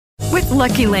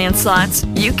Lucky Land Slots,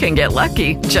 you can get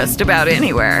lucky just about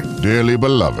anywhere. Dearly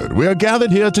beloved, we are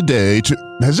gathered here today to...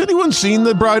 Has anyone seen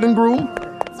the bride and groom?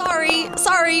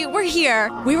 Sorry, we're here.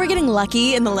 We were getting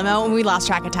lucky in the limo and we lost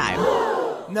track of time.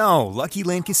 No, Lucky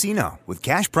Land Casino, with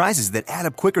cash prizes that add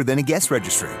up quicker than a guest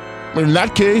registry. In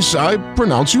that case, I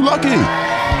pronounce you lucky.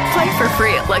 Play for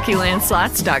free at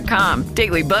LuckyLandSlots.com.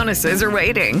 Daily bonuses are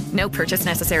waiting. No purchase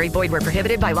necessary. Void where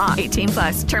prohibited by law.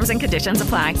 18+. Terms and conditions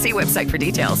apply. See website for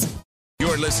details.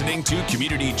 You're listening to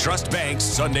Community Trust Bank's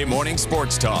Sunday Morning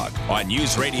Sports Talk on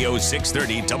News Radio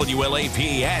 630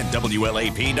 WLAP and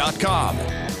WLAP.com.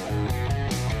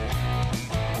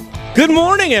 Good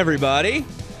morning, everybody.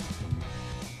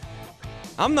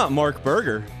 I'm not Mark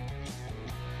Berger.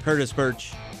 Curtis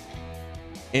Birch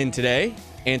in today.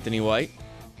 Anthony White,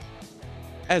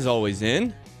 as always,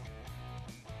 in.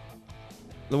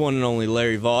 The one and only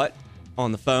Larry Vaught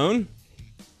on the phone.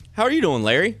 How are you doing,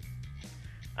 Larry?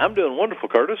 I'm doing wonderful,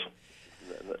 Curtis.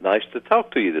 Nice to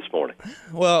talk to you this morning.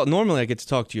 Well, normally I get to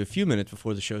talk to you a few minutes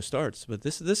before the show starts, but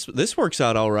this works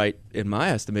out all right in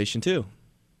my estimation too.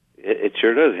 It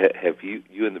sure does. Have you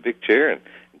in the big chair and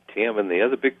Tim in the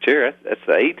other big chair? That's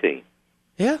the A team.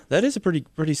 Yeah, that is a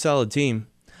pretty solid team.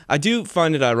 I do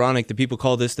find it ironic that people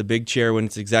call this the big chair when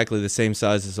it's exactly the same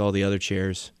size as all the other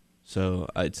chairs. So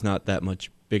it's not that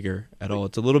much bigger at all.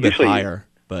 It's a little bit higher.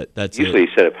 But that's usually you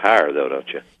set up higher, though, don't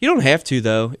you? You don't have to,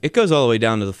 though. It goes all the way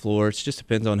down to the floor. It just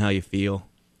depends on how you feel.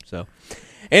 So,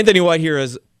 Anthony White here,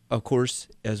 of course,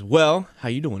 as well. How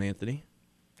you doing, Anthony?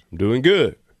 I'm doing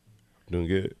good.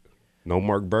 No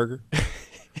Mark Berger.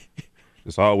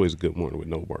 It's always a good morning with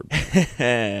no Mark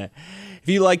Berger. If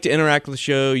you'd like to interact with the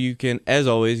show, you can, as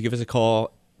always, give us a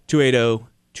call, 280-2287,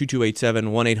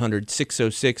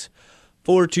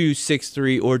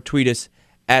 1-800-606-4263, or tweet us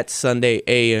at Sunday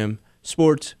AM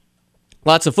Sports.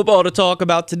 Lots of football to talk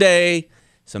about today,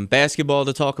 some basketball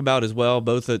to talk about as well,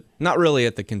 both not really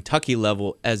at the Kentucky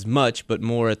level as much, but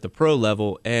more at the pro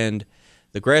level and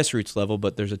the grassroots level,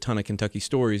 but there's a ton of Kentucky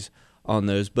stories on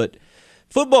those. But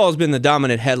football has been the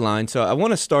dominant headline, so I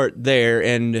want to start there.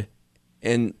 And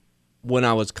when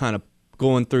I was kind of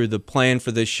going through the plan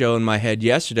for this show in my head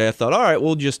yesterday, I thought, all right,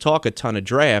 we'll just talk a ton of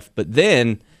draft. But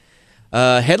then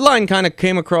headline kind of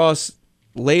came across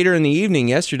later in the evening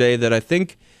yesterday that I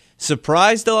think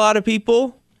surprised a lot of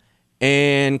people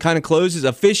and kind of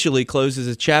officially closes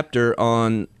a chapter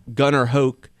on Gunnar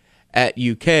Hoke at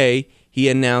UK. He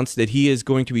announced that he is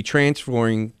going to be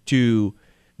transferring to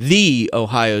the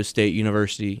Ohio State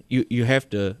University. You have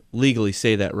to legally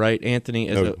say that, right, Anthony,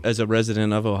 as a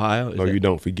resident of Ohio? You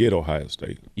don't forget Ohio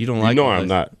State. You don't like Ohio I'm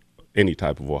not any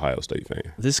type of Ohio State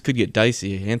fan. This could get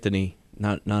dicey. Anthony,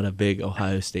 not a big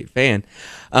Ohio State fan.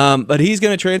 But he's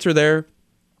going to transfer there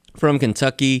from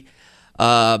Kentucky.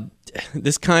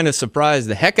 This kind of surprised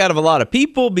the heck out of a lot of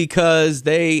people because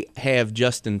they have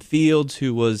Justin Fields,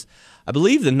 who was, I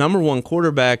believe, the number one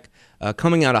quarterback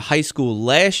coming out of high school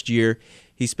last year.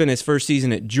 He spent his first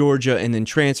season at Georgia and then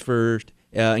transferred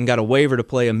and got a waiver to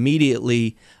play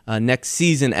immediately next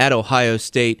season at Ohio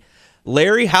State.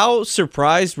 Larry, how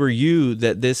surprised were you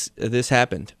that this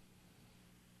happened?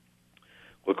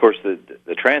 Well, of course,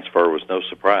 the transfer was no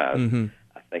surprise. Mm-hmm.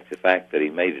 I think the fact that he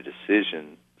made a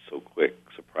decision so quick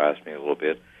surprised me a little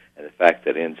bit, and the fact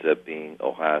that it ends up being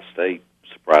Ohio State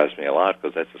surprised me a lot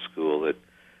because that's a school that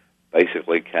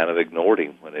basically kind of ignored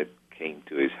him when it came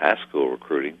to his high school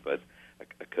recruiting. But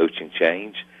a coaching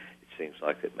change, it seems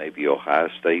like that maybe Ohio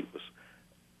State was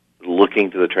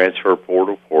looking to the transfer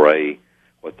portal for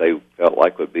what they felt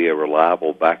like would be a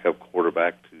reliable backup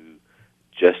quarterback to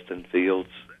Justin Fields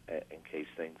in case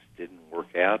things didn't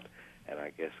work out. And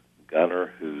I guess Gunnar,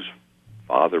 whose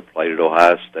father played at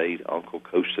Ohio State, uncle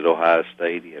coached at Ohio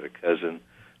State, he had a cousin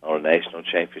on a national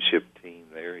championship team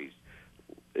there. He's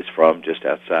from just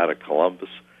outside of Columbus.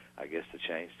 I guess the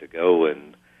chance to go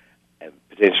and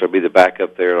potentially be the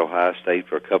backup there at Ohio State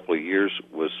for a couple of years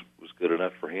was good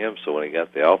enough for him. So when he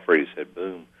got the offer, he said,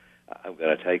 boom, I'm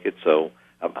going to take it. So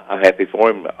I'm happy for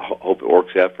him. I hope it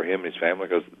works out for him and his family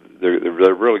because they're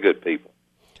really good people.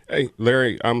 Hey,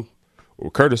 Larry,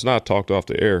 Curtis and I talked off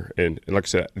the air, and like I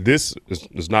said, this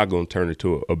is not going to turn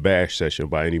into a bash session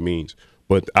by any means.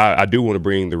 But I do want to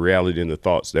bring the reality and the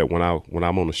thoughts that when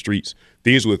I'm on the streets,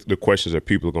 these were the questions that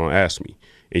people are going to ask me.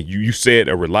 And you said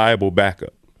a reliable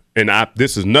backup. And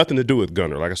this has nothing to do with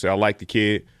Gunnar. Like I said, I like the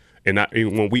kid. And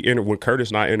when Curtis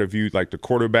and I interviewed like the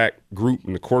quarterback group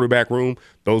in the quarterback room,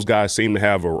 those guys seem to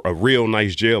have a real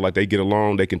nice gel. Like they get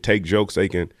along, they can take jokes, they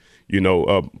can,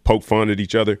 poke fun at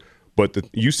each other. But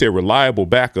you said reliable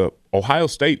backup. Ohio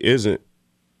State isn't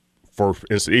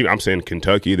I'm saying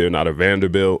Kentucky. They're not a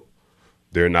Vanderbilt.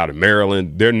 They're not a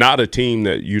Maryland. They're not a team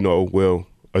that,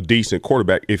 a decent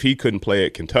quarterback. If he couldn't play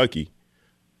at Kentucky,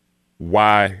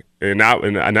 why? And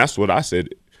that's what I said.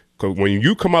 Because when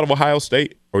you come out of Ohio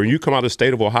State or you come out of the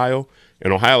state of Ohio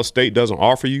and Ohio State doesn't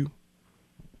offer you,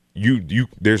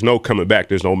 there's no coming back.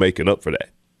 There's no making up for that.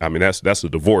 I mean, that's a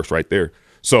divorce right there.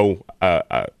 So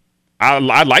I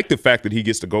like the fact that he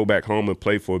gets to go back home and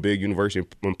play for a big university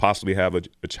and possibly have a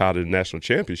shot at a national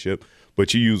championship.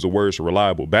 But you use the words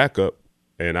reliable backup,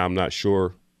 and I'm not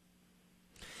sure.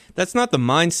 That's not the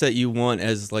mindset you want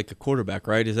as like a quarterback,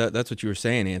 right? That's what you were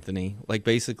saying, Anthony? Like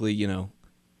basically,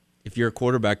 if you're a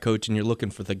quarterback coach and you're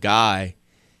looking for the guy,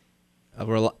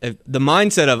 the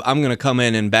mindset of I'm going to come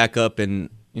in and back up and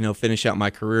finish out my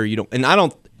career. We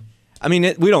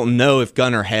don't know if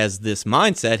Gunnar has this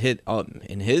mindset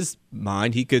in his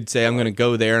mind. He could say, I'm going to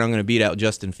go there and I'm going to beat out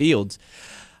Justin Fields.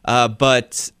 We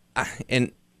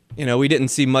didn't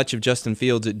see much of Justin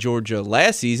Fields at Georgia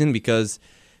last season because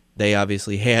they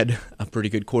obviously had a pretty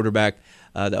good quarterback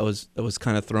that was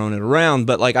kind of throwing it around.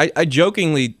 But like I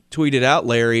jokingly tweeted out,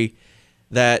 Larry,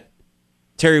 that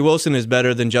Terry Wilson is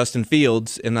better than Justin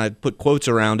Fields, and I put quotes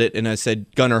around it, and I said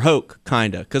Gunnar Hoke,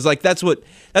 kinda, because like that's what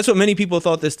many people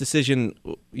thought this decision,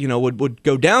 would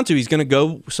go down to. He's going to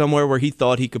go somewhere where he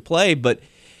thought he could play, but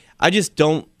I just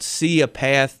don't see a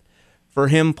path for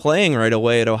him playing right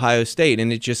away at Ohio State,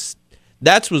 and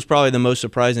that was probably the most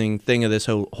surprising thing of this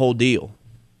whole deal.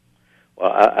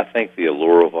 Well, I think the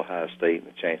allure of Ohio State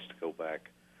and the chance to go back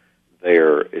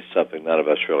there is something none of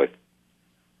us really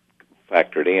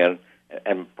factored in.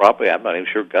 And probably, I'm not even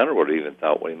sure Gunnar would have even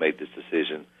thought when he made this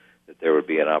decision that there would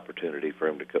be an opportunity for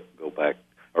him to go back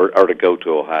or to go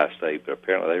to Ohio State. But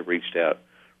apparently they reached out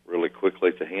really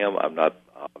quickly to him. I'm not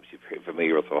obviously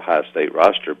familiar with the Ohio State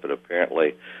roster, but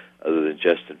apparently, other than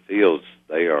Justin Fields,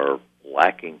 they are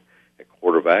lacking at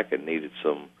quarterback and needed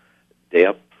some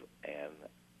depth.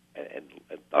 And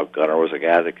thought Gunnar was a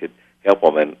guy that could help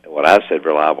them. And when I said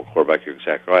reliable quarterback, you're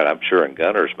exactly right. I'm sure in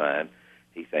Gunnar's mind,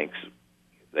 he thinks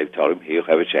they've told him he'll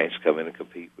have a chance to come in and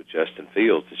compete with Justin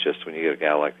Fields. It's just when you get a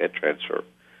guy like that transfer,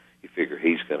 you figure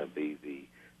he's going to be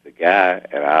the guy.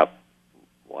 And I,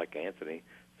 like Anthony,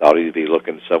 thought he'd be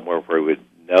looking somewhere where he would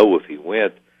know if he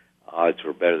went, odds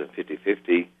were better than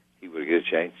 50-50, he would get a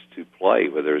chance to play,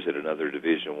 whether it's at another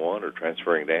Division I or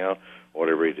transferring down, or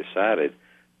whatever he decided.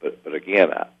 But again,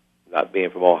 not being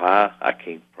from Ohio, I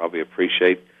can't probably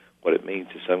appreciate what it means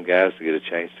to some guys to get a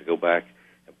chance to go back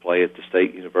and play at the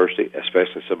state university,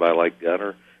 especially somebody like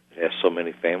Gunnar that has so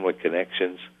many family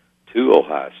connections to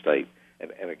Ohio State.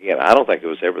 And again, I don't think it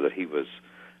was ever that he was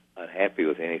unhappy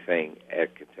with anything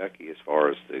at Kentucky as far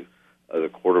as the other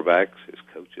quarterbacks, his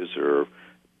coaches, or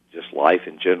just life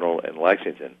in general in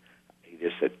Lexington. He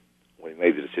just said when he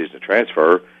made the decision to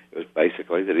transfer, it was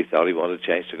basically that he thought he wanted a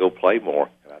chance to go play more.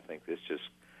 And I think this just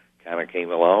kind of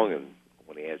came along, and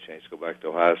when he had a chance to go back to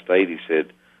Ohio State, he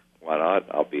said, why not?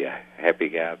 I'll be a happy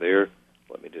guy there.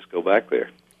 Let me just go back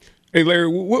there. Hey, Larry,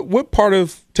 what part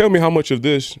of – tell me how much of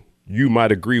this you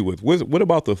might agree with. What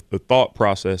about the thought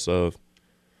process of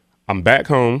I'm back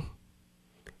home,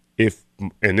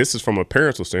 and this is from a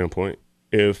parental standpoint,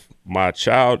 if my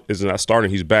child is not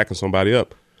starting, he's backing somebody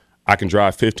up, I can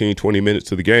drive 15, 20 minutes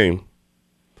to the game,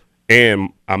 and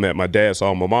I'm at my dad's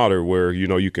alma mater where,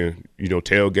 you can,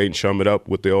 tailgate and chum it up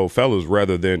with the old fellas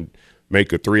rather than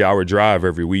make a 3-hour drive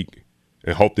every week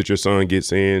and hope that your son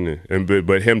gets in.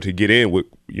 But him to get in would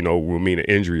mean an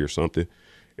injury or something.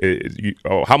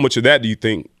 How much of that do you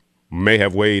think may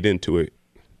have weighed into it?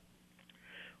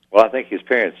 Well, I think his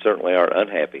parents certainly are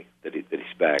unhappy that he's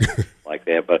back like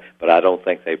that. But I don't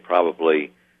think they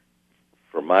probably,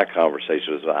 from my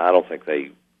conversations, I don't think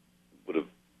they would have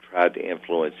tried to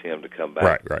influence him to come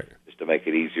back. Right. Just to make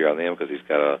it easier on them because he's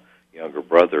got a younger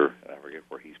brother, and I forget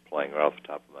where he's playing right off the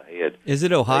top of my head. Is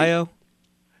it Ohio?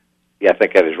 Yeah, I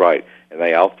think that is right. And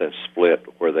they often split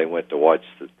where they went to watch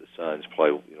the sons play.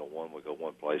 One would go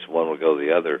one place, one would go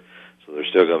the other. So they're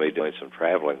still going to be doing some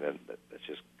traveling. That's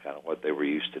just kind of what they were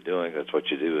used to doing. That's what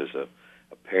you do as a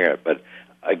parent. But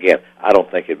again, I don't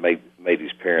think it made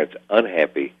his parents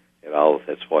unhappy at all if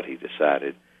that's what he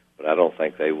decided. But I don't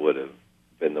think they would have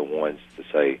been the ones to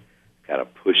say, kind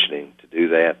of pushing him to do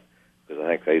that. Because I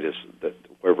think they that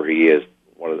wherever he is,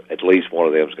 at least one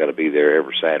of them's got to be there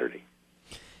every Saturday.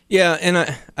 Yeah, and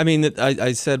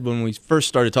I said when we first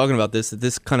started talking about this that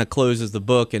this kind of closes the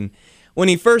book. And when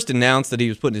he first announced that he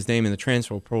was putting his name in the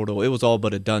transfer portal, it was all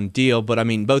but a done deal. But,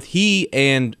 both he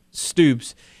and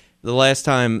Stoops, the last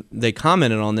time they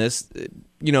commented on this,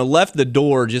 left the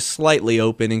door just slightly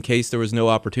open in case there was no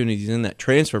opportunities in that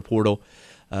transfer portal.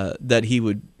 that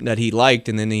he liked,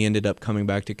 and then he ended up coming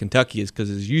back to Kentucky, is because,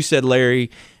 as you said,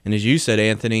 Larry, and as you said,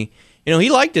 Anthony,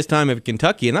 he liked his time at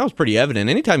Kentucky, and that was pretty evident.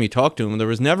 Anytime you talked to him, there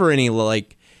was never any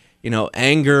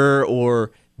anger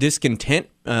or discontent.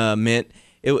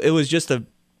 It was just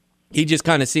he just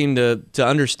kind of seemed to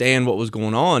understand what was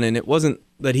going on, and it wasn't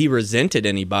that he resented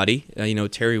anybody,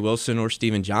 Terry Wilson or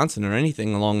Steven Johnson or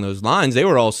anything along those lines. They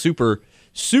were all super,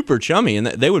 super chummy, and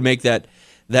they would make that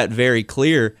very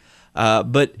clear.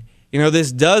 But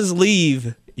this does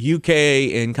leave UK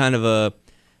in kind of a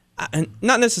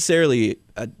not necessarily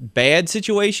a bad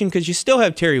situation, because you still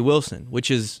have Terry Wilson, which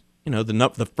is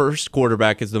the first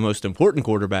quarterback is the most important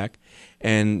quarterback,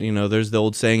 and there's the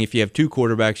old saying, if you have two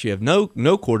quarterbacks, you have no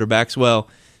quarterbacks. Well,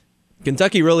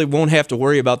 Kentucky really won't have to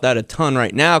worry about that a ton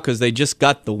right now, because they just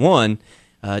got the one,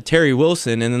 Terry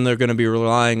Wilson, and then they're going to be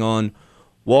relying on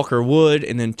Walker Wood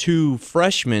and then two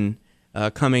freshmen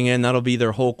coming in. That'll be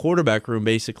their whole quarterback room,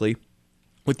 basically,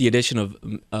 with the addition of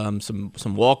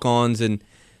some walk-ons. And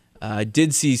I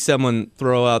did see someone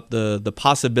throw out the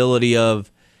possibility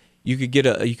of you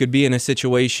could be in a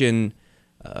situation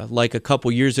like a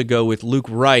couple years ago with Luke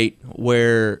Wright,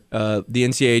 where the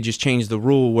NCAA just changed the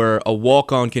rule where a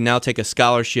walk-on can now take a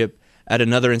scholarship at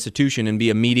another institution and be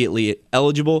immediately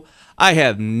eligible. I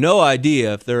have no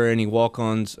idea if there are any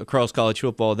walk-ons across college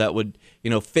football that would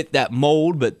fit that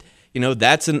mold, but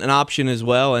that's an option as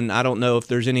well. And I don't know if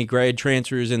there's any grad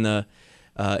transfers in the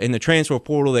transfer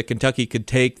portal that Kentucky could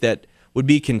take that would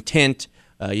be content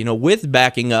with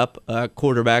backing up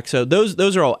quarterback. So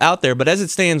those are all out there. But as it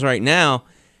stands right now,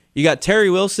 you got Terry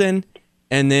Wilson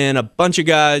and then a bunch of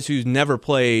guys who's never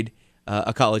played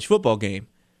a college football game.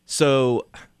 So,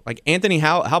 Anthony,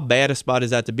 how bad a spot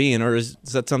is that to be in, or is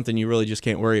that something you really just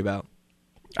can't worry about?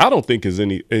 I don't think it's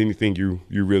anything you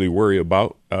really worry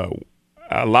about.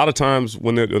 A lot of times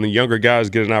when the younger guys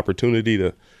get an opportunity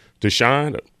to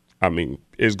shine, I mean,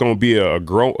 it's going to be a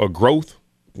growth.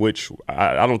 Which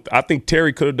I think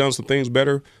Terry could have done some things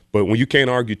better, but when you can't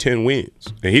argue 10 wins,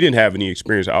 and he didn't have any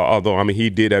experience, although he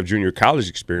did have junior college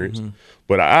experience,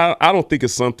 but I don't think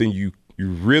it's something you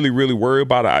really, really worry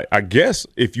about. I guess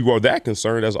if you are that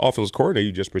concerned as an offensive coordinator,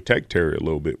 you just protect Terry a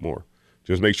little bit more.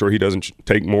 Just make sure he doesn't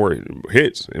take more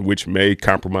hits, which may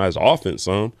compromise offense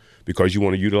some, because you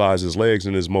want to utilize his legs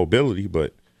and his mobility.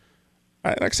 But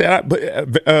like I said,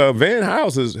 Van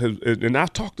Hiles has, and I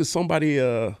talked to somebody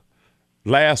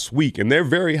last week, and they're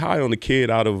very high on the kid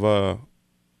out of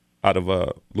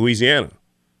Louisiana,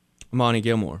 Monty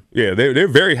Gilmore. Yeah, they're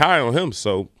very high on him.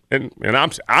 So, and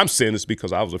I'm saying this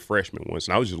because I was a freshman once,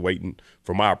 and I was just waiting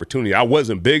for my opportunity. I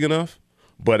wasn't big enough,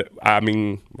 but I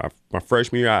mean, my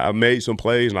freshman year, I made some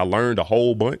plays and I learned a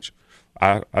whole bunch.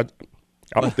 I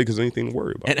don't think there's anything to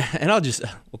worry about. And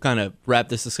we'll kind of wrap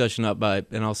this discussion up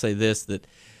and I'll say this, that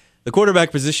the quarterback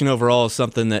position overall is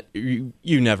something that you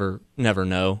never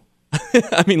know.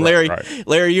 I mean, Larry,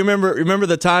 you remember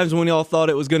the times when y'all thought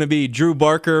it was going to be Drew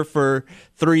Barker for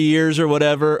 3 years or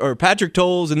whatever, or Patrick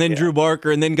Tolles and then Drew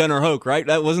Barker and then Gunnar Hoke, right?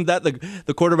 Wasn't that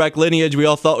the quarterback lineage we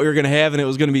all thought we were going to have, and it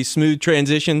was going to be smooth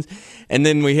transitions? And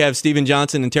then we have Steven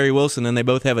Johnson and Terry Wilson, and they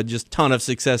both have a just ton of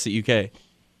success at UK.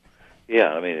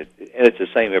 Yeah, I mean, it's the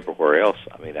same everywhere else.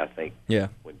 I mean, I think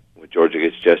when Georgia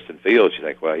gets Justin Fields, you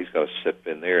think, well, he's going to sit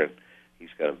in there and he's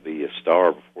going to be a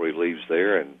star before he leaves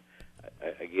there, and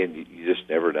again, you just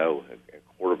never know. And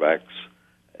quarterbacks,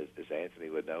 as Anthony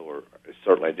would know, are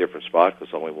certainly a different spot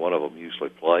because only one of them usually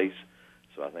plays.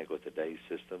 So I think with today's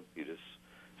system, you just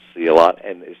see a lot.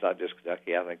 And it's not just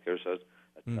Kentucky. I think there's a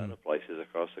ton of places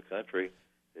across the country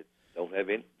that don't have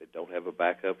a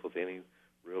backup with any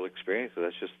real experience. So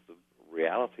that's just the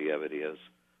reality of it is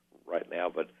right now.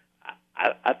 But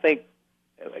I think,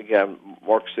 again,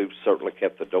 Mark Stoops certainly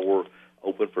kept the door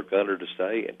open for Gunnar to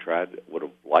stay and would have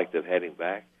liked to have had him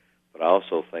back. But I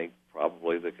also think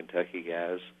probably the Kentucky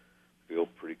guys feel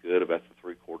pretty good about the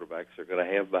three quarterbacks they're going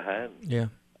to have behind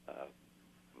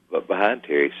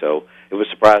Terry. So it would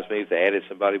surprise me if they added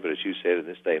somebody, but as you said, in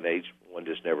this day and age, one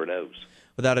just never knows.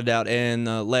 Without a doubt. And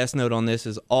last note on this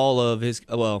is all of his,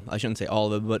 well, I shouldn't say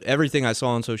all of it, but everything I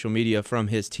saw on social media from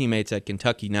his teammates at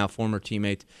Kentucky, now former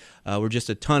teammates, were just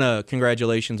a ton of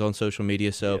congratulations on social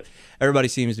media. So everybody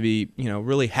seems to be,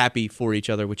 really happy for each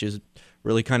other, which is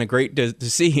really kind of great to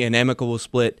see an amicable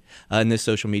split in this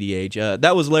social media age.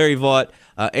 That was Larry Vaught.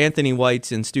 Anthony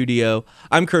White's in studio.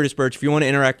 I'm Curtis Birch. If you want to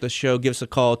interact with the show, give us a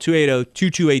call,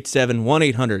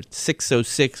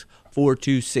 280-2287,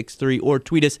 1-800-606-4263, or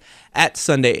tweet us at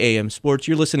Sunday AM Sports.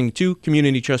 You're listening to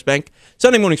Community Trust Bank,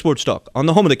 Sunday Morning Sports Talk on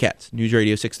the home of the Cats, News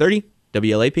Radio 630,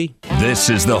 WLAP. This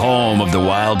is the home of the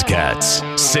Wildcats,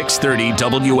 630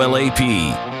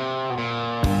 WLAP.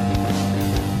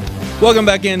 Welcome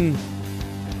back in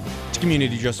to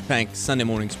Community Trust Bank Sunday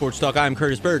Morning Sports Talk. I'm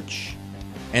Curtis Birch.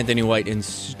 Anthony White in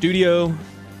studio.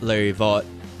 Larry Vaught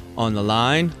on the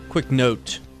line. Quick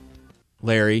note,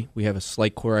 Larry, we have a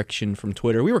slight correction from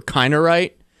Twitter. We were kind of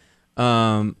right.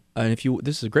 And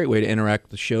this is a great way to interact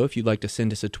with the show. If you'd like to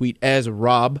send us a tweet, as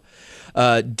Rob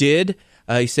did,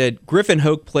 he said Griffin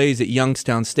Hoke plays at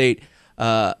Youngstown State.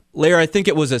 Larry, I think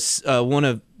it was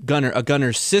a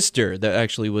Gunner's sister that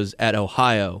actually was at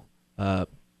Ohio.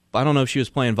 I don't know if she was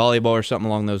playing volleyball or something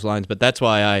along those lines, but that's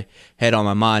why I had on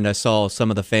my mind. I saw some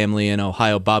of the family in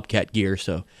Ohio Bobcat gear,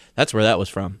 so that's where that was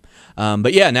from.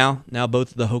 But yeah, now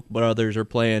both of the Hoke brothers are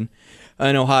playing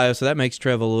in Ohio, so that makes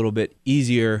Trev a little bit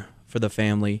easier for the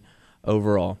family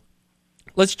overall.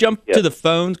 Let's jump to the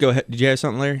phones. Go ahead. Did you have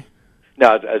something, Larry? No,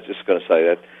 I was just going to say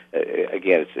that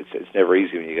again. It's never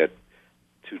easy when you got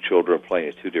two children playing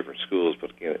at two different schools,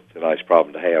 but again, it's a nice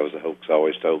problem to have, as the Hokes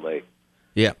always told me.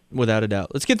 Yeah, without a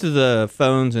doubt. Let's get to the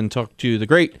phones and talk to the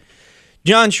great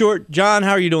John Short. John,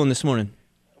 how are you doing this morning?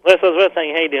 Well, thank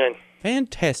you. How you doing?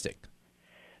 Fantastic.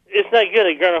 It's not good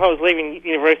that Gunnar Hoke's leaving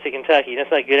University of Kentucky.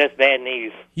 That's not good. That's bad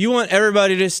news. You want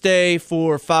everybody to stay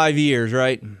for 5 years,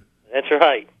 right? That's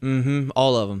right. Mm-hmm.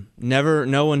 All of them.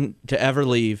 No one to ever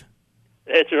leave.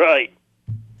 That's right.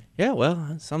 Yeah,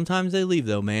 well, sometimes they leave,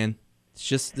 though, man. It's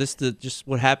just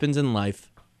what happens in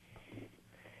life.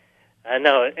 I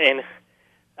know it, and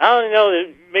I only know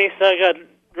that Benny Snell got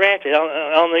drafted. I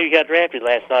don't know he got drafted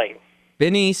last night.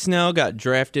 Benny Snell got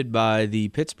drafted by the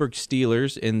Pittsburgh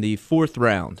Steelers in the 4th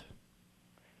round.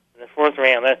 In the 4th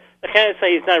round. I kind of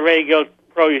say he's not ready to go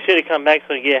pro. You should have come back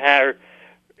so you get higher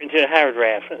into the higher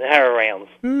draft, the higher rounds.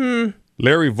 Mm-hmm.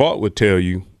 Larry Vaught would tell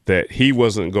you that he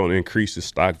wasn't going to increase his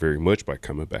stock very much by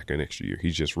coming back an extra year.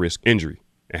 He just risked injury.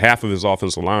 And half of his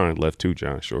offensive line left too,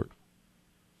 John Short.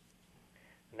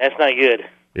 That's not good.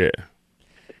 Yeah.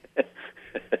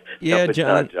 Yeah, No, John.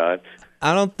 not, John.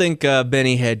 I don't think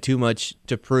Benny had too much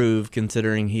to prove,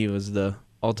 considering he was the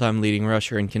all-time leading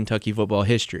rusher in Kentucky football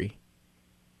history.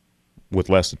 With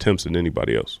less attempts than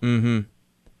anybody else. Mm-hmm.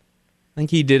 I think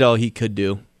he did all he could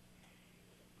do.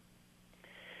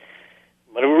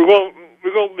 But we're going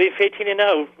to be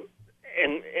 15-0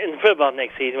 in football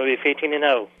next season. We'll be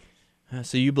 15-0.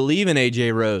 So you believe in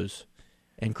A.J. Rose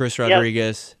and Chris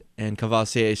Rodriguez and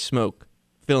Cavassier Smoke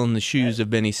filling the shoes of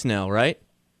Benny Snell, right?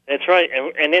 That's right.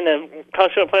 And then the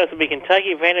college football playoffs will be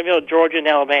Kentucky, Vanderbilt, Georgia, and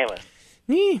Alabama.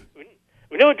 Yeah.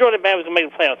 We know Georgia and Alabama's going to make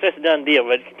the playoffs. That's a done deal,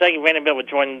 but Kentucky and Vanderbilt will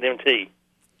join them too.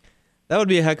 That would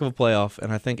be a heck of a playoff,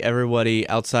 and I think everybody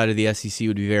outside of the SEC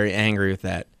would be very angry with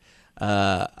that.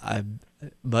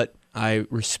 But I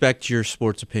respect your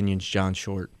sports opinions, John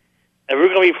Short. And we're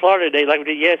going to be Florida today like we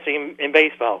did yesterday in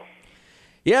baseball.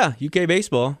 Yeah, UK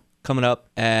baseball coming up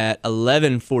at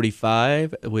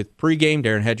 11:45 with pregame.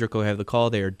 Darren Hedrick will have the call.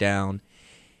 They are down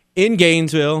in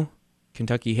Gainesville.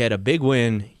 Kentucky had a big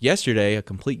win yesterday, a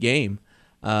complete game.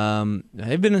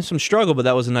 They've been in some struggle, but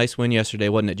that was a nice win yesterday,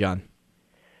 wasn't it, John?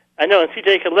 I know, and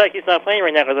C.J. Kolecki's not playing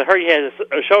right now because I heard he has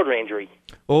a shoulder injury.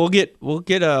 Well, we'll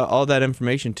get all that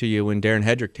information to you when Darren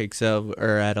Hedrick takes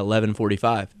over at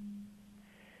 11:45.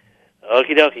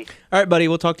 Okie dokie. All right, buddy.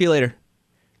 We'll talk to you later.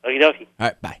 Okie dokie. All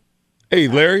right, bye. Hey,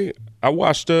 Larry, I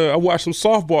watched some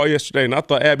softball yesterday, and I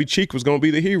thought Abby Cheek was going to be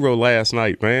the hero last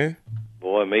night, man.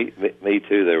 Boy, me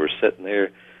too. They were sitting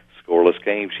there, scoreless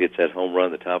game. She hits that home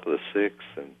run at the top of the 6th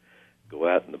and go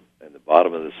out in the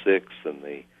bottom of the 6th, and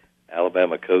the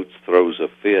Alabama coach throws a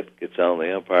fit, gets on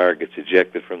the umpire, gets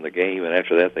ejected from the game, and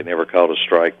after that they never called a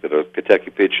strike that a Kentucky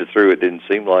pitcher threw. It didn't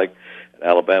seem like, and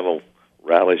Alabama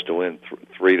rallies to win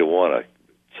 3-1.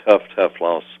 A tough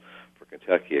loss for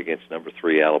Kentucky against number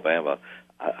 3 Alabama.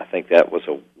 I think that was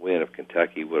a win. If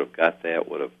Kentucky would have got that,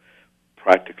 would have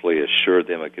practically assured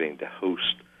them of getting to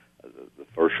host the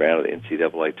first round of the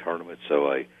NCAA tournament.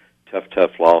 So a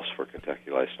tough loss for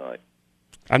Kentucky last night.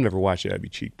 I never watched Abby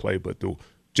Cheek play, but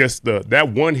that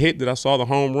one hit that I saw, the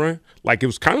home run, like it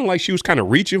was kind of like she was kind of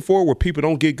reaching for where people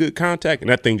don't get good contact, and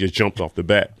that thing just jumped off the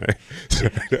bat, man.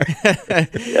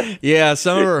 Yeah,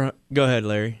 some of her. Go ahead,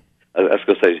 Larry. I was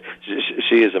going to say,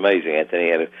 she is amazing,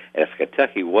 Anthony. And if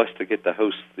Kentucky was to get to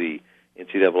host the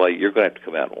NCAA, you're going to have to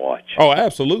come out and watch. Oh,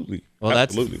 absolutely. Well,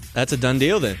 absolutely. That's a done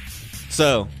deal then.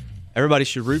 So everybody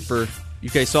should root for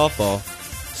UK softball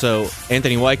so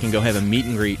Anthony White can go have a meet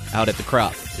and greet out at the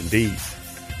Crop. Indeed.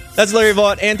 That's Larry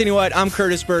Vaught, Anthony White. I'm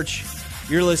Curtis Birch.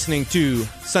 You're listening to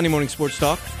Sunday Morning Sports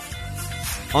Talk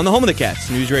on the home of the Cats,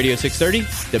 News Radio 630,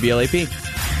 WLAP.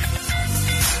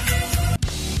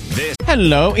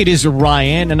 Hello, it is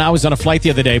Ryan, and I was on a flight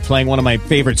the other day playing one of my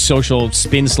favorite social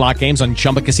spin slot games on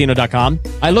ChumbaCasino.com.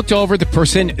 I looked over at the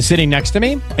person sitting next to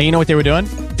me, and you know what they were doing?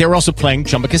 They were also playing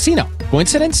Chumba Casino.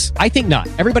 Coincidence? I think not.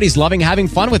 Everybody's loving having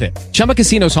fun with it. Chumba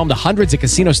Casino is home to hundreds of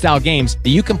casino-style games that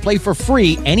you can play for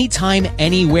free anytime,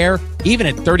 anywhere, even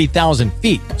at 30,000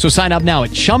 feet. So sign up now at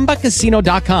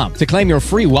ChumbaCasino.com to claim your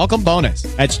free welcome bonus.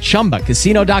 That's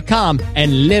ChumbaCasino.com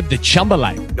and live the Chumba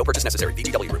life. No purchase necessary.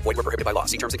 VGW. Void where prohibited by law.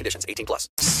 See terms and conditions. 18+.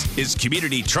 Is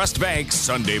Community Trust Bank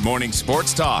Sunday Morning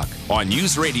Sports Talk on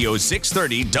News Radio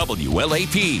 630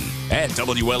 WLAP and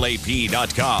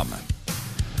WLAP.com.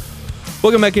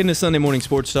 Welcome back into Sunday Morning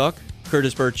Sports Talk.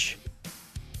 Curtis Birch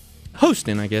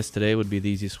hosting, I guess today would be the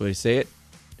easiest way to say it.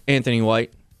 Anthony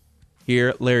White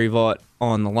here, Larry Vaught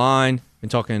on the line. Been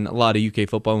talking a lot of UK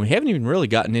football. We haven't even really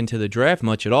gotten into the draft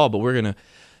much at all, but we're going to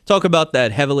talk about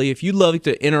that heavily. If you'd love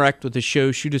to interact with the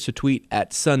show, shoot us a tweet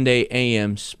at Sunday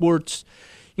AM Sports.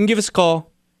 You can give us a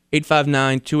call,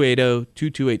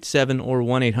 859-280-2287 or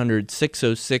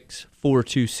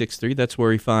 1-800-606-4263. That's where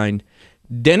we find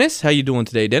Dennis. How you doing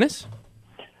today, Dennis?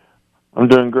 I'm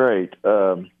doing great.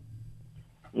 Being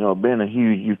a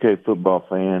huge UK football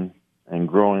fan and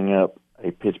growing up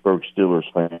a Pittsburgh Steelers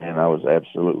fan, I was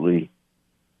absolutely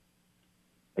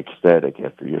ecstatic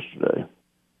after yesterday.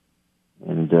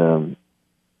 And the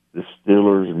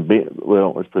Steelers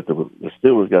the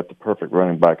Steelers got the perfect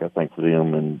running back, I think, for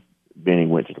them, and Benny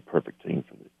went to the perfect team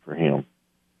for him.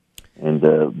 And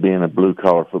being a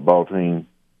blue-collar football team,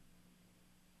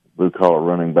 blue-collar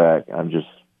running back, Are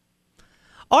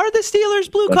the Steelers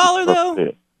blue-collar, though?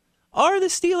 Fit. Are the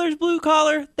Steelers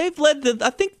blue-collar? They've led I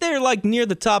think they're like near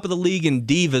the top of the league in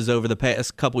divas over the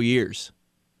past couple years.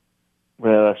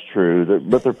 Well, that's true.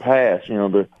 But they're past,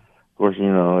 with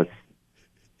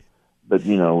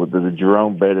the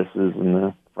Jerome Bettises and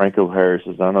the Franco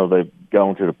Harrises, I know they've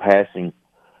gone to the passing.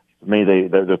 To me,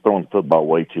 they're throwing the football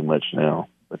way too much now.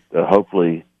 But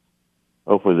hopefully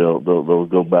they'll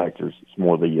go back to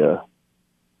more of the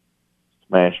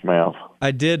smash mouth.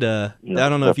 I did. I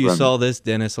don't know if you saw this,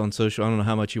 Dennis, on social. I don't know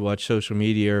how much you watch social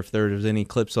media or if there was any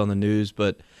clips on the news,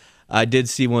 but I did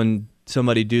see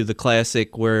somebody do the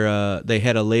classic where they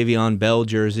had a Le'Veon Bell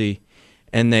jersey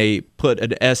and they put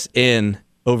an SN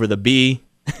over the B,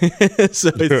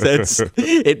 so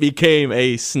it became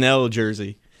a Snell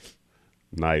jersey.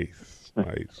 Nice.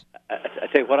 I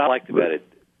tell you what I liked about it,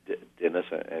 Dennis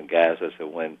and guys, is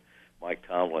that when Mike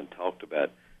Tomlin talked about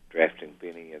drafting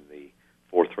Benny in the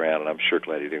 4th round, and I'm sure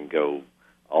glad he didn't go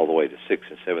all the way to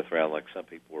 6th and 7th round like some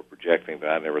people were projecting, but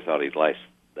I never thought he'd last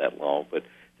that long. But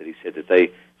that he said that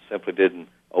they simply didn't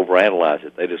overanalyze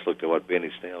it. They just looked at what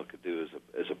Benny Snell could do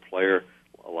as a player,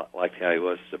 liked how he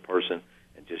was as a person,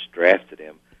 and just drafted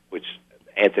him, which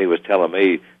Anthony was telling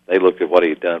me they looked at what he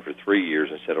had done for 3 years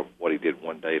instead of what he did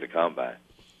one day at a combine.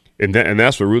 And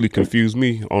that's what really confused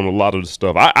me on a lot of the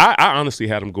stuff. I honestly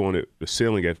had him going at the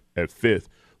ceiling at 5th.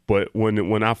 But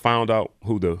when I found out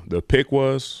who the pick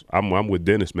was, I'm with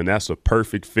Dennis, man. That's a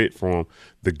perfect fit for him.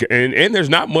 And there's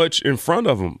not much in front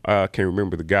of him. I can't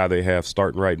remember the guy they have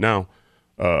starting right now.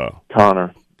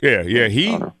 Connor. Yeah.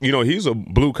 He's a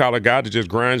blue collar guy that just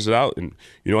grinds it out. And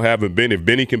having Benny, if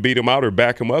Benny can beat him out or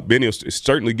back him up, Benny will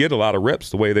certainly get a lot of reps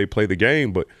the way they play the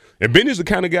game. And Benny's the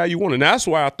kind of guy you want, and that's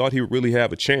why I thought he would really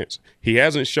have a chance. He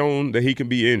hasn't shown that he can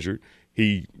be injured.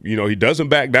 He doesn't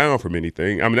back down from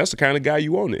anything. I mean, that's the kind of guy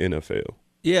you want in the NFL.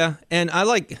 Yeah, and I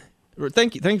like.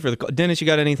 Thank you for the call, Dennis. You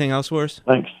got anything else for us?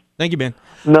 Thanks. Thank you, Ben.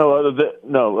 No, other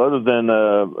than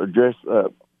address.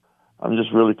 I'm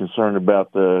just really concerned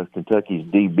about the Kentucky's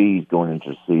DBs going into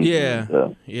the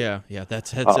season. Yeah.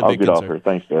 That's a I'll big get concern. off here.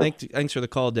 Thanks, guys. Thanks for the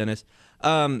call, Dennis.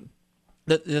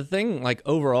 The thing, like,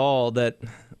 overall that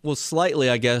will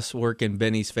slightly, I guess, work in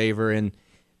Benny's favor, and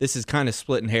this is kind of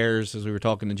splitting hairs as we were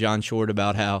talking to John Short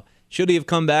about how should he have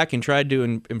come back and tried to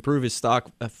improve his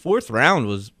stock. A 4th round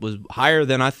was higher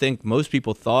than I think most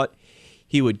people thought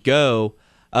he would go,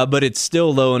 but it's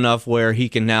still low enough where he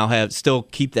can now still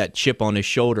keep that chip on his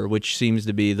shoulder, which seems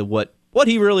to be what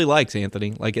he really likes,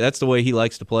 Anthony. Like, that's the way he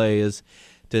likes to play, is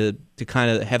to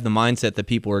kind of have the mindset that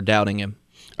people are doubting him.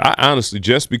 I honestly,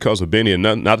 just because of Benny, and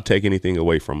not to take anything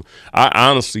away from him, I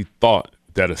honestly thought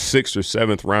that a 6th or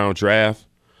 7th round draft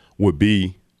would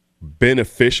be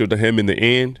beneficial to him in the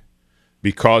end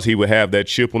because he would have that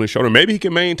chip on his shoulder. Maybe he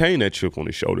can maintain that chip on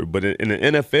his shoulder, but in the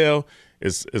NFL,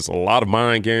 it's a lot of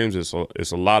mind games.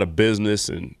 It's a lot of business,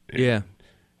 and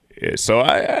so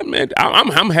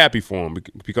I'm happy for him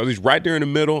because he's right there in the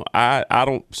middle.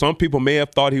 Some people may have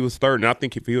thought he was 3rd, and I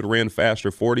think if he would have ran faster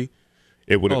 40,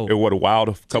 It would have wowed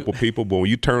a couple people, but when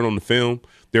you turn on the film,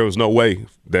 there was no way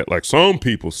that, like some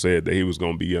people said, that he was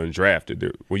going to be undrafted.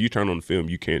 When you turn on the film,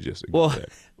 you can't just ignore that.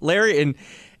 Larry,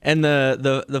 and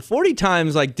the 40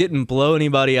 times like didn't blow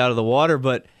anybody out of the water,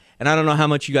 but and I don't know how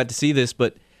much you got to see this,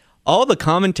 but all the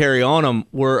commentary on him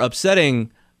were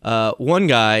upsetting one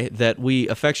guy that we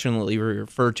affectionately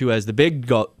refer to as the big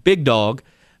dog,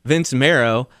 Vince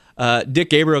Marrow. Dick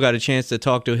Gabriel got a chance to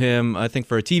talk to him, I think,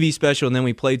 for a TV special, and then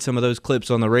we played some of those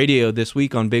clips on the radio this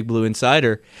week on Big Blue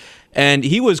Insider. And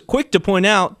he was quick to point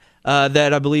out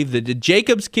that I believe the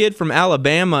Jacobs kid from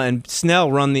Alabama and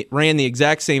Snell ran the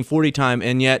exact same 40 time,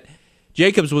 and yet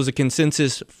Jacobs was a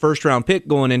consensus first-round pick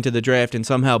going into the draft, and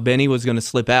somehow Benny was going to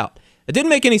slip out. It didn't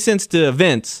make any sense to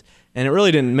Vince, and it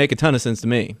really didn't make a ton of sense to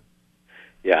me.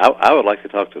 Yeah, I would like to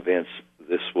talk to Vince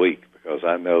this week because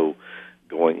I know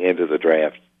going into the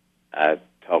draft, I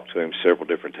talked to him several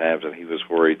different times, and he was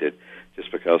worried that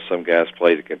just because some guys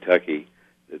played at Kentucky,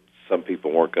 that some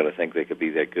people weren't going to think they could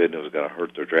be that good, and it was going to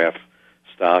hurt their draft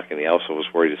stock. And he also was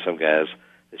worried that some guys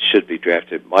that should be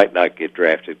drafted might not get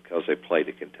drafted because they played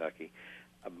at Kentucky.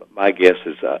 My guess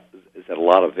is that a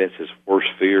lot of Vince's worst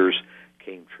fears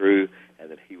came true,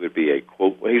 and that he would be a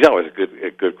quote. Well, he's always a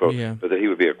good quote, but that he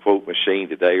would be a quote machine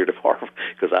today or tomorrow.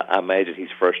 Because I imagine he's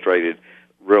frustrated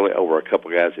really over a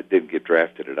couple of guys that didn't get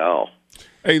drafted at all.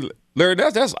 Hey, Larry,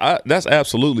 that's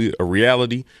absolutely a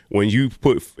reality. When you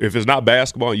put, if it's not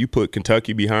basketball, you put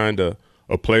Kentucky behind a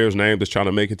player's name that's trying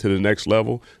to make it to the next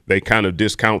level, they kind of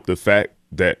discount the fact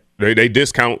that they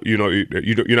discount,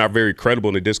 you're not very credible,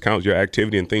 and they discount your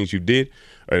activity and things you did.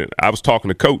 I was talking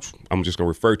to Coach. I'm just going to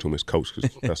refer to him as Coach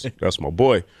because that's my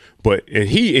boy. But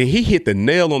he hit the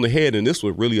nail on the head, and this is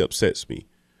what really upsets me.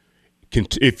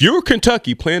 If you're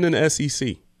Kentucky playing in the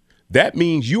SEC, that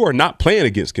means you are not playing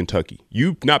against Kentucky.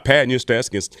 You're not padding your stats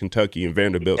against Kentucky and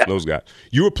Vanderbilt and those guys.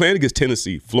 You were playing against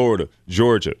Tennessee, Florida,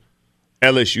 Georgia,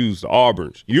 LSU's, the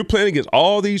Auburns. You're playing against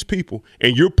all these people,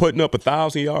 and you're putting up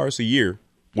 1,000 yards a year,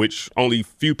 which only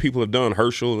few people have done.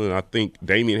 Herschel and I think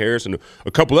Damian Harris and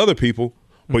a couple other people.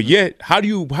 But yet, how do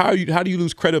you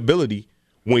lose credibility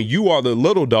when you are the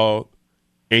little dog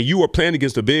and you are playing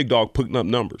against the big dog putting up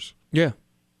numbers?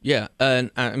 Yeah,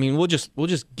 and I mean we'll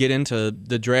just get into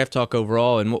the draft talk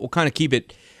overall, and we'll kind of keep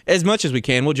it as much as we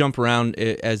can. We'll jump around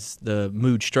as the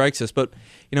mood strikes us, but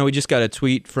we just got a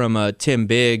tweet from Tim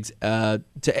Biggs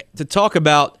to talk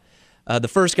about the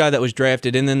first guy that was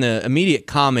drafted, and then the immediate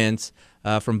comments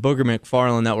from Booger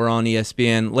McFarland that were on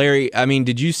ESPN. Larry, I mean,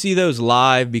 did you see those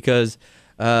live? Because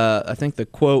I think the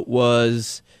quote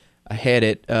was, I had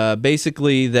it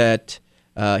basically that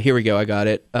here we go, I got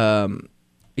it.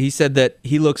 He said that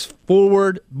he looks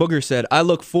forward, Booger said, I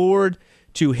look forward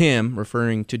to him,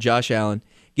 referring to Josh Allen,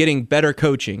 getting better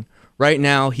coaching. Right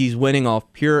now, he's winning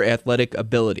off pure athletic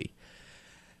ability.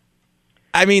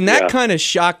 I mean, that kind of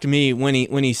shocked me when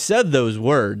he said those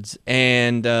words.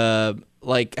 And,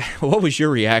 what was your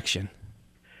reaction?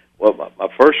 Well, my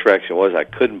first reaction was I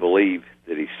couldn't believe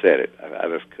that he said it. I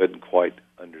just couldn't quite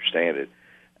understand it.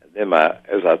 And then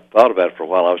as I thought about it for a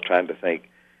while, I was trying to think,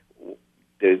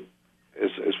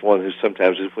 as one who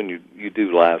sometimes is when you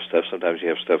do live stuff, sometimes you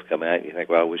have stuff come out and you think,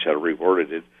 well, I wish I'd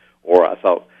reworded it. Or I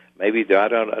thought, maybe I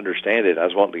don't understand it. I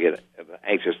was wanting to get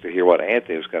anxious to hear what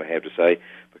Anthony was going to have to say,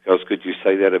 because could you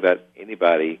say that about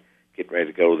anybody getting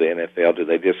ready to go to the NFL? Do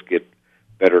they just get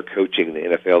better coaching in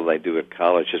the NFL than they do at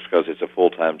college just because it's a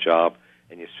full-time job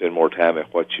and you spend more time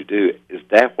at what you do? Is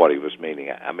that what he was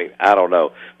meaning? I mean, I don't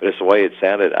know. But it's the way it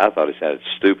sounded. I thought it sounded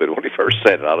stupid when he first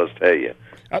said it, I'll just tell you.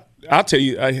 I'll tell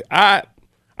you, I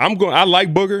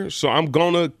like Booger, so I'm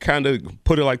going to kind of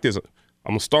put it like this. I'm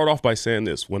going to start off by saying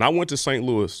this. When I went to St.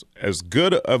 Louis, as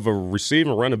good of a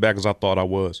receiving running back as I thought I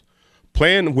was,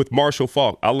 playing with Marshall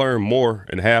Faulk, I learned more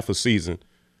in half a season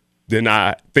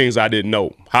than things I didn't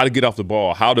know. How to get off the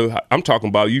ball, I'm talking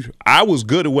about you. I was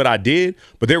good at what I did,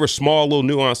 but there were small little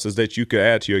nuances that you could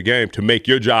add to your game to make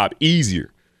your job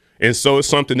easier. And so it's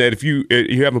something that if you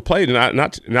haven't played, and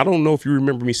I don't know if you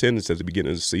remember me saying this at the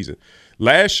beginning of the season.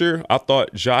 Last year, I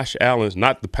thought Josh Allen's,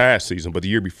 not the past season, but the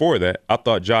year before that, I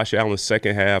thought Josh Allen's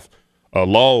second half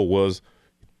lull was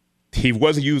he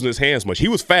wasn't using his hands much. He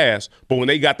was fast, but when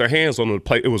they got their hands on him to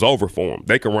play, it was over for him.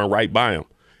 They could run right by him.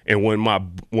 And when my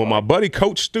buddy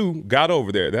Coach Stu got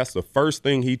over there, that's the first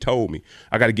thing he told me.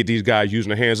 I got to get these guys using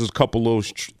their hands. There's a couple little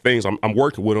things I'm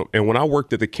working with them. And when I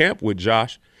worked at the camp with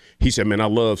Josh, he said, man, I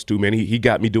love Stu, man. He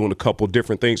got me doing a couple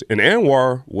different things. And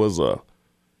Anwar was a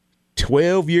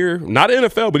 12-year, not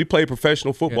NFL, but he played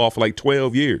professional football for like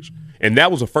 12 years. And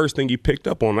that was the first thing he picked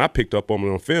up on. And I picked up on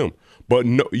it on film. But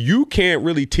no, you can't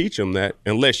really teach him that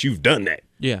unless you've done that.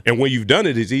 Yeah. And when you've done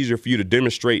it, it's easier for you to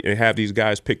demonstrate and have these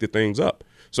guys pick the things up.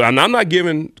 So and I'm not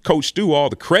giving Coach Stu all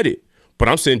the credit, but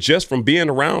I'm saying just from being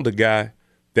around a guy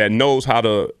that knows how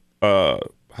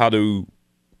to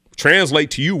translate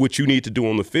to you what you need to do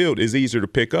on the field is easier to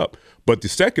pick up. But the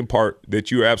second part that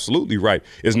you're absolutely right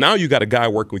is now you got a guy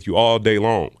working with you all day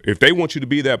long. If they want you to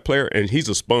be that player, and he's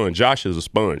a sponge, Josh is a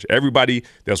sponge. Everybody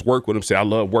that's worked with him say, I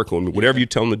love working with him. Whatever you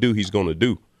tell him to do, he's going to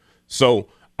do. So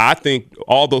I think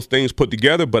all those things put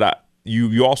together, but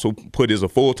you also put as a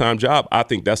full-time job, I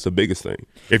think that's the biggest thing.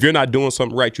 If you're not doing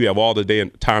something right, you have all the day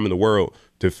and time in the world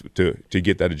to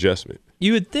get that adjustment.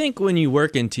 You would think when you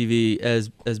work in TV, as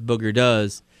Booger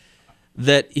does,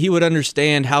 that he would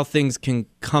understand how things can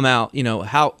come out,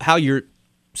 how you're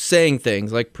saying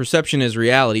things. Like, perception is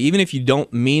reality. Even if you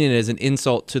don't mean it as an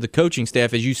insult to the coaching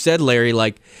staff, as you said, Larry,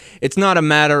 like, it's not a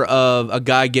matter of a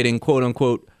guy getting,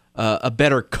 quote-unquote, a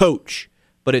better coach,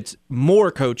 but it's more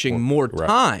coaching, more time.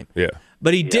 Right. Yeah.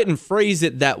 But he didn't phrase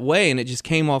it that way, and it just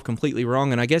came off completely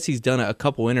wrong. And I guess he's done a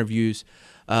couple interviews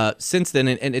since then,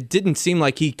 and it didn't seem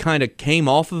like he kind of came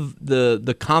off of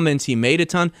the comments he made a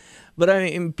ton. But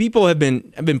I mean, people have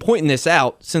been pointing this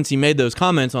out since he made those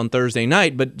comments on Thursday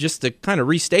night. But just to kind of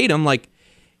restate them, like,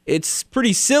 it's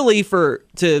pretty silly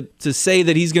to say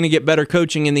that he's going to get better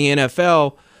coaching in the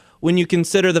NFL when you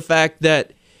consider the fact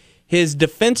that his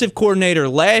defensive coordinator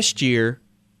last year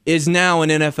is now an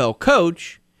NFL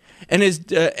coach, and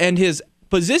his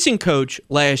position coach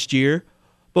last year,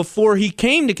 before he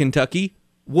came to Kentucky,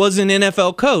 was an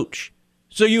NFL coach.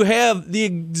 So you have the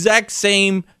exact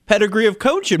same pedigree of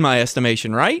coach, in my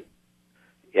estimation, right?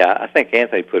 Yeah, I think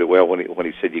Anthony put it well when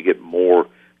he said you get more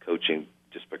coaching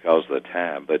just because of the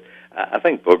time. But I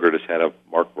think Booger just had a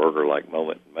Mark Berger-like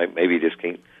moment. Maybe he just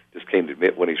came to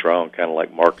admit when he's wrong, kind of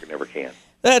like Mark never can.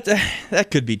 That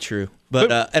could be true, but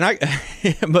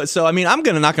so I mean, I'm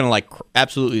not gonna like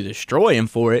absolutely destroy him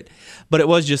for it, but it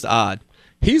was just odd.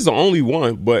 He's the only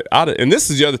one, but and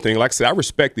this is the other thing. Like I said, I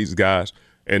respect these guys,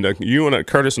 and you and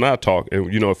Curtis and I talk,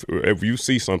 and if you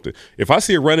see something, if I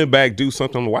see a running back do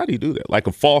something, why do you do that? Like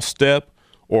a false step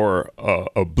or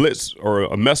a blitz or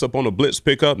a mess up on a blitz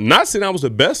pickup. Not saying I was the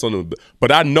best on them,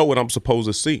 but I know what I'm supposed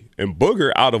to see. And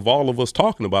Booger, out of all of us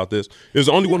talking about this, is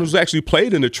the only one who's actually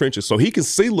played in the trenches, so he can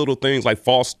see little things like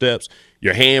false steps,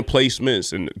 your hand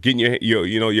placements, and getting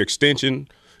your extension.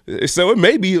 So it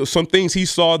may be some things he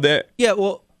saw that. Yeah,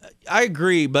 well, I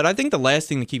agree, but I think the last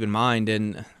thing to keep in mind,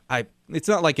 and it's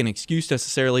not like an excuse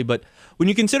necessarily, but when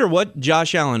you consider what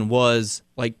Josh Allen was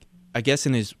like, I guess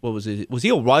in his, was he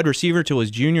a wide receiver till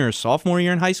his junior or sophomore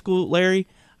year in high school, Larry?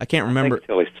 I can't remember.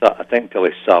 I think until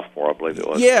his sophomore, I believe it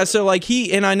was. Yeah, so like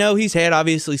and I know he's had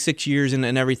obviously 6 years and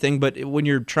everything, but when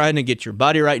you're trying to get your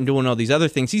body right and doing all these other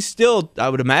things, he's still, I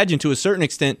would imagine, to a certain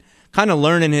extent, kind of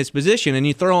learning his position. And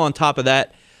you throw on top of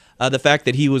that the fact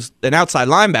that he was an outside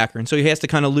linebacker, and so he has to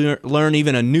kind of learn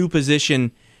even a new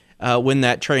position when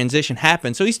that transition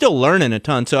happens. So he's still learning a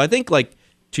ton. So I think, like,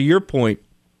 to your point,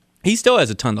 he still has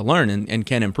a ton to learn and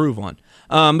can improve on.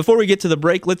 Before we get to the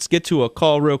break, let's get to a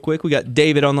call real quick. We got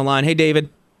David on the line. Hey, David.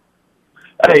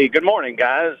 Hey, good morning,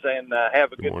 guys, and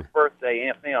have a good birthday,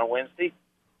 Anthony, on Wednesday.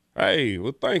 Hey,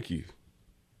 well, thank you.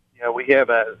 Yeah, we have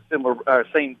a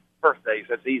same birthdays.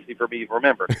 That's easy for me to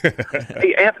remember.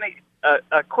 Hey, Anthony,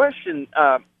 a question.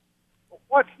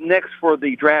 What's next for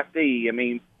the draftee? I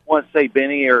mean, once, say,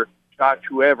 Benny or Josh,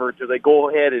 whoever, do they go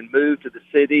ahead and move to the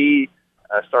city,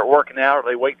 start working out,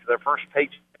 or they wait to their first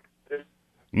paycheck?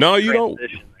 No, you don't.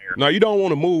 No, you don't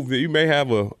want to move. You may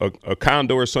have a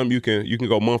condo or something. You can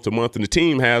go month to month, and the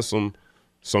team has some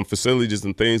facilities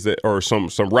and things that, or some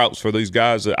routes for these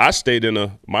guys. I stayed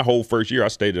in my whole first year. I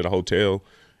stayed in a hotel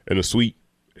in a suite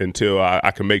until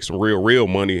I can make some real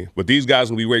money. But these guys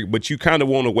will be waiting. But you kind of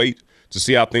want to wait to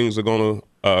see how things are going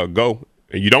to go,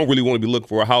 and you don't really want to be looking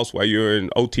for a house while you're in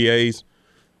OTAs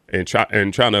and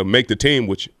trying to make the team,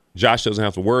 which Josh doesn't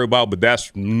have to worry about. But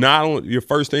that's not your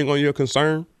first thing on your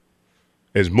concern.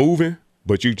 Is moving,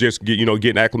 but you just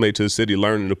getting acclimated to the city,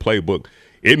 learning the playbook.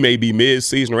 It may be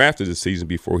mid-season or after the season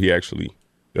before he actually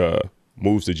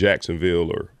moves to Jacksonville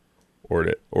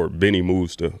or Benny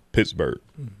moves to Pittsburgh.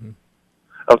 Mm-hmm.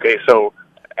 Okay, so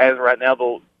as right now,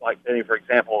 they'll, like Benny, for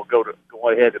example, go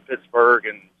ahead to Pittsburgh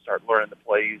and start learning the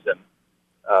plays and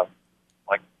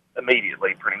like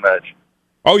immediately, pretty much.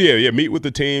 Oh, yeah. Meet with the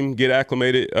team, get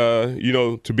acclimated,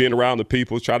 to being around the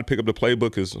people, try to pick up the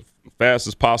playbook as fast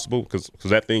as possible because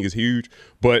that thing is huge.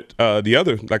 But the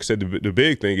other, like I said, the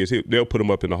big thing is they'll put them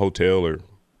up in a hotel or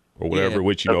whatever,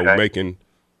 which, making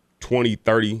 $20,000,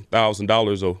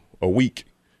 $30,000 a week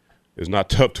is not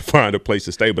tough to find a place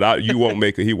to stay. But he won't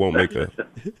make a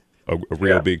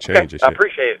real big change. Okay. I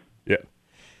appreciate it. Yeah.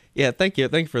 Yeah, thank you.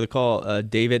 Thank you for the call,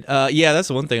 David. Yeah, that's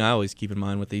the one thing I always keep in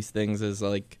mind with these things is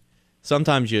like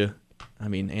sometimes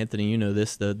Anthony, you know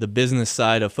this, the business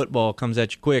side of football comes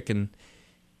at you quick and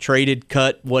traded,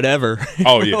 cut, whatever.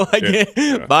 Oh,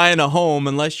 yeah. Buying a home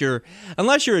unless you're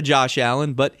a Josh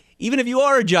Allen. But even if you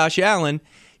are a Josh Allen,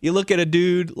 you look at a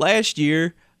dude last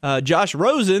year, Josh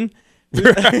Rosen,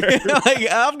 like,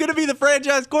 I'm going to be the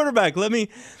franchise quarterback. Let me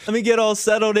get all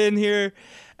settled in here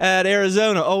at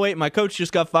Arizona. Oh, wait, my coach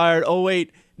just got fired. Oh,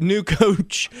 wait, new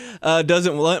coach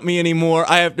doesn't want me anymore.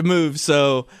 I have to move.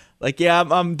 So,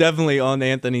 I'm definitely on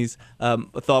Anthony's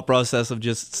thought process of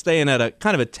just staying at a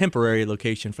kind of a temporary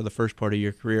location for the first part of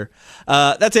your career.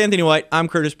 That's Anthony White. I'm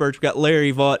Curtis Birch. We've got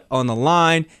Larry Vaught on the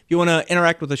line. If you want to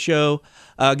interact with the show,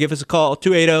 give us a call,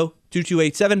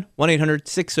 280-2287,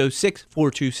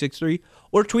 1-800-606-4263,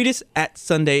 or tweet us at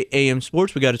Sunday AM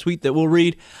Sports. We got a tweet that we'll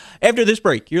read after this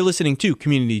break. You're listening to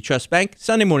Community Trust Bank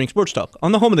Sunday Morning Sports Talk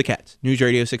on the home of the Cats, News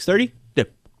Radio 630,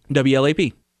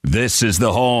 WLAP. This is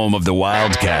the home of the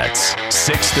Wildcats,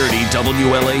 630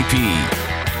 WLAP.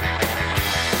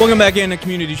 Welcome back into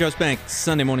Community Trust Bank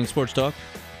Sunday Morning Sports Talk.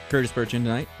 Curtis Birch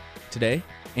in today.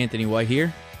 Anthony White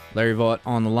here. Larry Vaught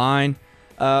on the line.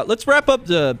 Let's wrap up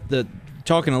the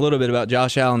talking a little bit about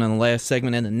Josh Allen in the last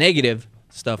segment and the negative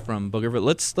stuff from Booger. But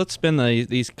let's spend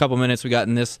these couple minutes we got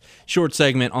in this short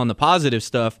segment on the positive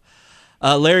stuff.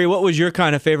 Larry, what was your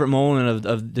kind of favorite moment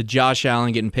of the Josh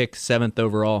Allen getting picked 7th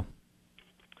overall?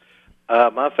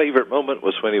 My favorite moment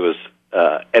was when he was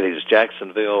at his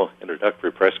Jacksonville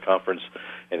introductory press conference,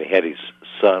 and he had his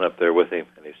son up there with him,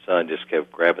 and his son just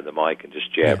kept grabbing the mic and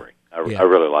just jabbering. Yeah. I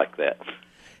really liked that.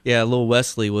 Yeah, Lil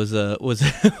Wesley was a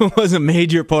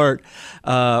major part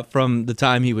from the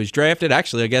time he was drafted.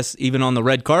 Actually, I guess even on the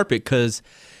red carpet, because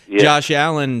Josh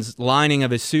Allen's lining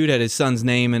of his suit had his son's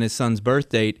name and his son's birth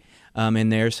date in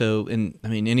there. So,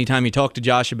 anytime you talk to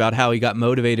Josh about how he got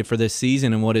motivated for this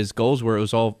season and what his goals were, it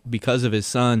was all because of his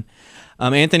son.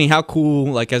 Anthony, how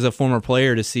cool, like as a former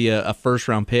player, to see a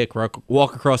first-round pick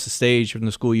walk across the stage from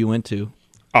the school you went to.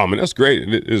 Oh, man, that's great.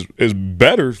 It's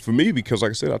better for me because, like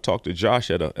I said, I talked to Josh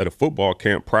at a football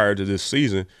camp prior to this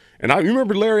season. And you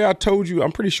remember, Larry, I told you,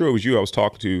 I'm pretty sure it was you I was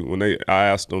talking to when I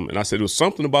asked him, and I said it was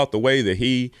something about the way that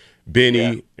he,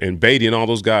 Benny, and Beatty and all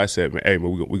those guys said, hey,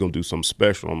 man, we're going to do something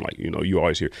special. I'm like, you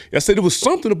always hear. I said it was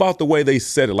something about the way they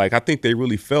said it. Like, I think they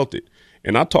really felt it.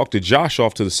 And I talked to Josh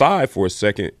off to the side for a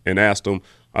second and asked him,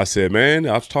 I said, man,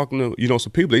 I was talking to,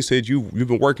 some people. They said, you've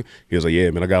been working. He was like, yeah,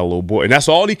 man, I got a little boy. And that's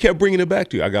all he kept bringing it back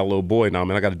to. I got a little boy now,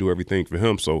 man. I got to do everything for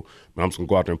him. So, man, I'm just going to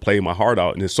go out there and play my heart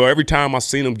out. And so every time I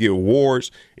seen him get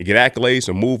awards and get accolades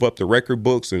and move up the record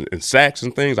books and sacks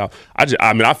and things, I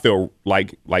felt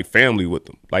like family with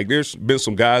them. Like there's been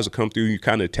some guys that come through you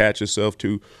kind of attach yourself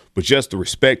to, but just the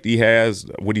respect he has,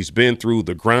 what he's been through,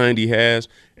 the grind he has.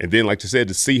 And then, like I said,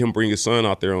 to see him bring his son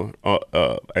out there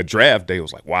at draft day, it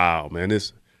was like, wow, man,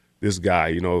 this guy,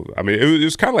 it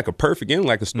was kind of like a perfect ending,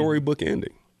 like a storybook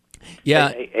ending. Yeah.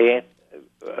 Hey,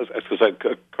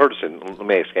 Curtis, and let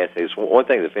me ask Anthony, one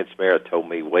thing that Vince Mara told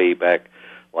me way back,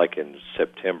 like in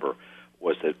September,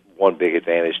 was that one big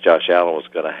advantage Josh Allen was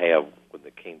going to have when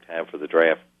it came time for the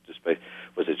draft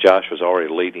was that Josh was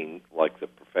already leading, like, the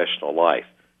professional life.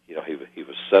 He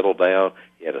was settled down.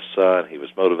 He had a son. He was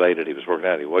motivated. He was working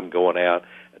out. He wasn't going out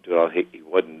and doing all. He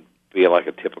wasn't being like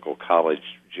a typical college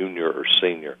junior or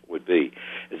senior would be.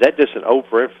 Is that just an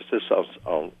overemphasis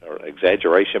on or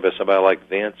exaggeration by somebody like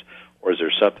Vince, or is there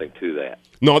something to that?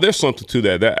 No, there's something to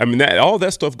that. All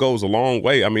that stuff goes a long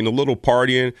way. I mean, a little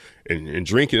partying and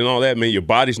drinking and all that, man, your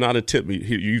body's not in tip.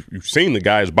 You've seen the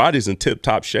guy, his body's in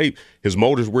tip-top shape. His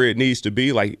motor's where it needs to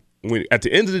be. Like, at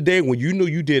the end of the day, when you knew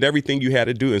you did everything you had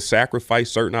to do and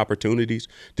sacrifice certain opportunities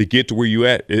to get to where you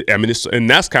at, and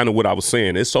that's kind of what I was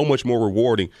saying. It's so much more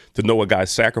rewarding to know a guy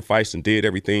sacrificed and did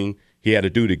everything he had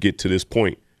to do to get to this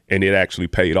point, and it actually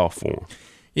paid off for him.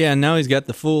 Yeah, and now he's got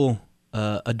the full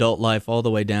adult life all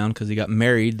the way down because he got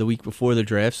married the week before the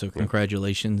draft, so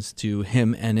congratulations to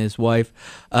him and his wife.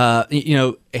 As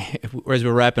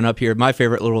we're wrapping up here, my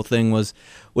favorite little thing was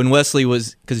when Wesley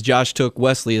was, because Josh took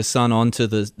Wesley, his son, onto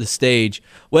the stage.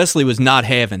 Wesley was not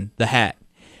having the hat.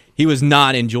 He was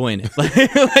not enjoying it.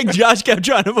 Like Josh kept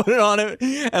trying to put it on him,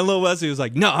 and Lil Wesley was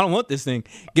like, "No, I don't want this thing.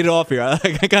 Get it off here." I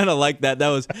kind of like that.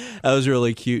 That was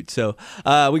really cute. So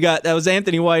that was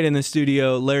Anthony White in the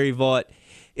studio. Larry Vaught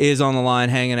is on the line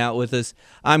hanging out with us.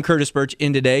 I'm Curtis Birch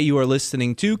in today. You are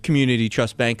listening to Community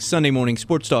Trust Bank Sunday Morning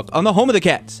Sports Talk on the home of the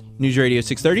Cats, News Radio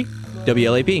 630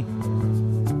 WLAP.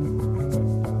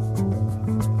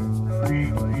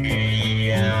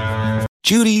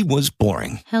 Judy was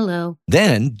boring. Hello.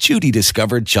 Then Judy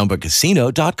discovered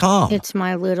ChumbaCasino.com. It's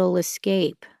my little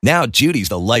escape. Now Judy's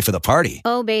the life of the party.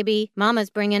 Oh, baby,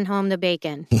 mama's bringing home the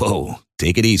bacon. Whoa,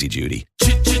 take it easy, Judy.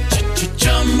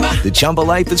 The Chumba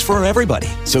life is for everybody.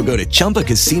 So go to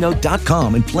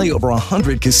ChumbaCasino.com and play over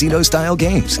 100 casino-style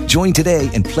games. Join today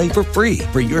and play for free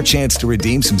for your chance to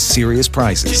redeem some serious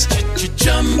prizes.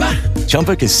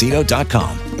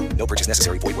 ChumbaCasino.com. No purchase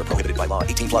necessary. Void where prohibited by law.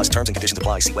 18 plus terms and conditions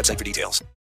apply. See website for details.